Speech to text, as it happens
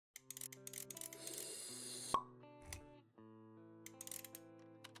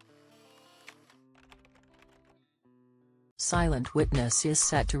Silent Witness is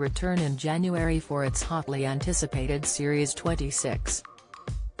set to return in January for its hotly anticipated Series 26.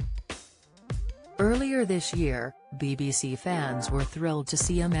 Earlier this year, BBC fans were thrilled to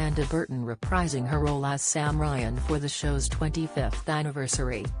see Amanda Burton reprising her role as Sam Ryan for the show's 25th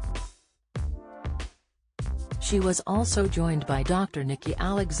anniversary. She was also joined by Dr. Nikki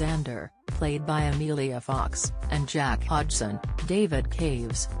Alexander, played by Amelia Fox, and Jack Hodgson, David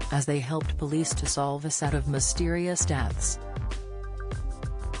Caves, as they helped police to solve a set of mysterious deaths.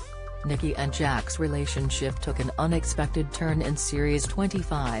 Nikki and Jack's relationship took an unexpected turn in Series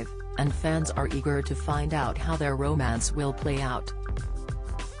 25, and fans are eager to find out how their romance will play out.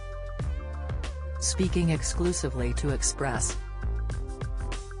 Speaking exclusively to Express.co.uk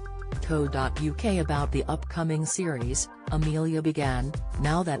about the upcoming series, Amelia began,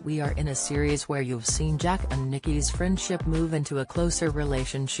 "Now that we are in a series where you've seen Jack and Nikki's friendship move into a closer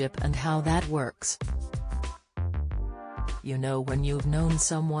relationship and how that works. You know, when you've known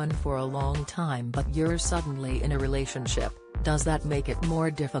someone for a long time but you're suddenly in a relationship, does that make it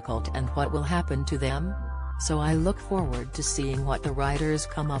more difficult, and what will happen to them? So I look forward to seeing what the writers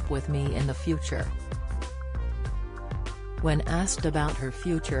come up with me in the future." When asked about her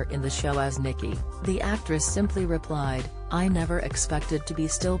future in the show as Nikki, the actress simply replied, "I never expected to be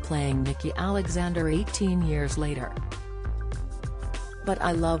still playing Nikki Alexander 18 years later. But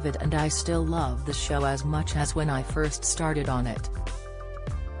I love it, and I still love the show as much as when I first started on it.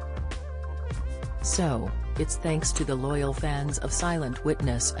 So, it's thanks to the loyal fans of Silent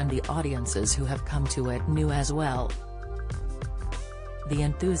Witness and the audiences who have come to it new as well. The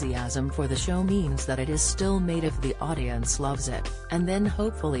enthusiasm for the show means that it is still made if the audience loves it, and then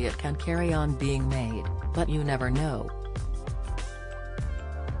hopefully it can carry on being made, but you never know."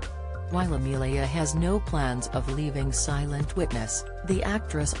 While Amelia has no plans of leaving Silent Witness, the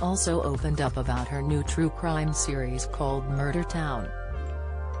actress also opened up about her new true crime series called Murder Town.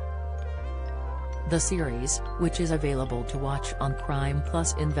 The series, which is available to watch on Crime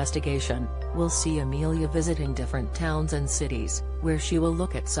Plus Investigation, will see Amelia visiting different towns and cities, where she will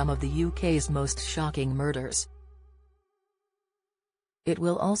look at some of the UK's most shocking murders. It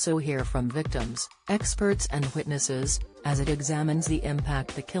will also hear from victims, experts and witnesses, as it examines the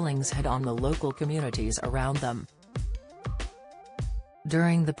impact the killings had on the local communities around them.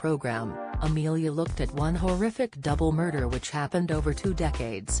 During the program, Amelia looked at one horrific double murder which happened over 2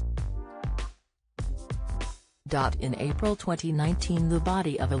 decades. In April 2019, the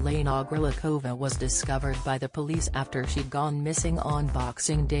body of Elena Grilikova was discovered by the police after she'd gone missing on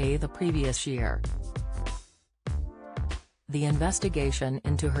Boxing Day the previous year. The investigation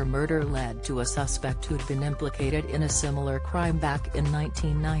into her murder led to a suspect who'd been implicated in a similar crime back in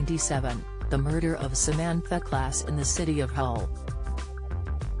 1997, the murder of Samantha Klass in the city of Hull.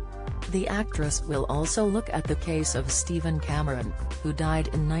 The actress will also look at the case of Stephen Cameron, who died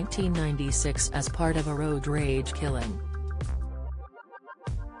in 1996 as part of a road rage killing.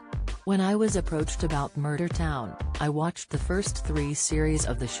 "When I was approached about Murder Town, I watched the first 3 series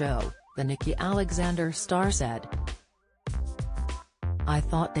of the show," the Nikki Alexander star said. "I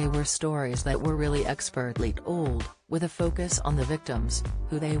thought they were stories that were really expertly told, with a focus on the victims,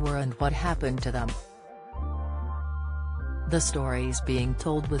 who they were and what happened to them. The stories being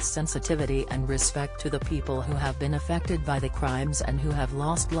told with sensitivity and respect to the people who have been affected by the crimes and who have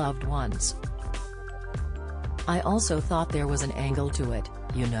lost loved ones. I also thought there was an angle to it,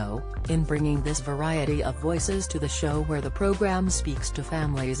 you know, in bringing this variety of voices to the show where the program speaks to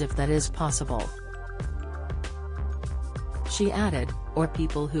families if that is possible." She added, "Or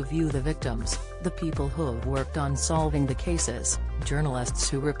people who view the victims, the people who've worked on solving the cases, journalists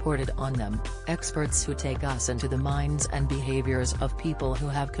who reported on them, experts who take us into the minds and behaviors of people who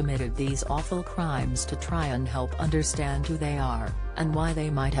have committed these awful crimes to try and help understand who they are, and why they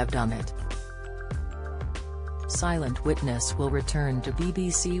might have done it." Silent Witness will return to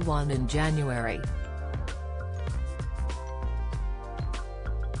BBC One in January.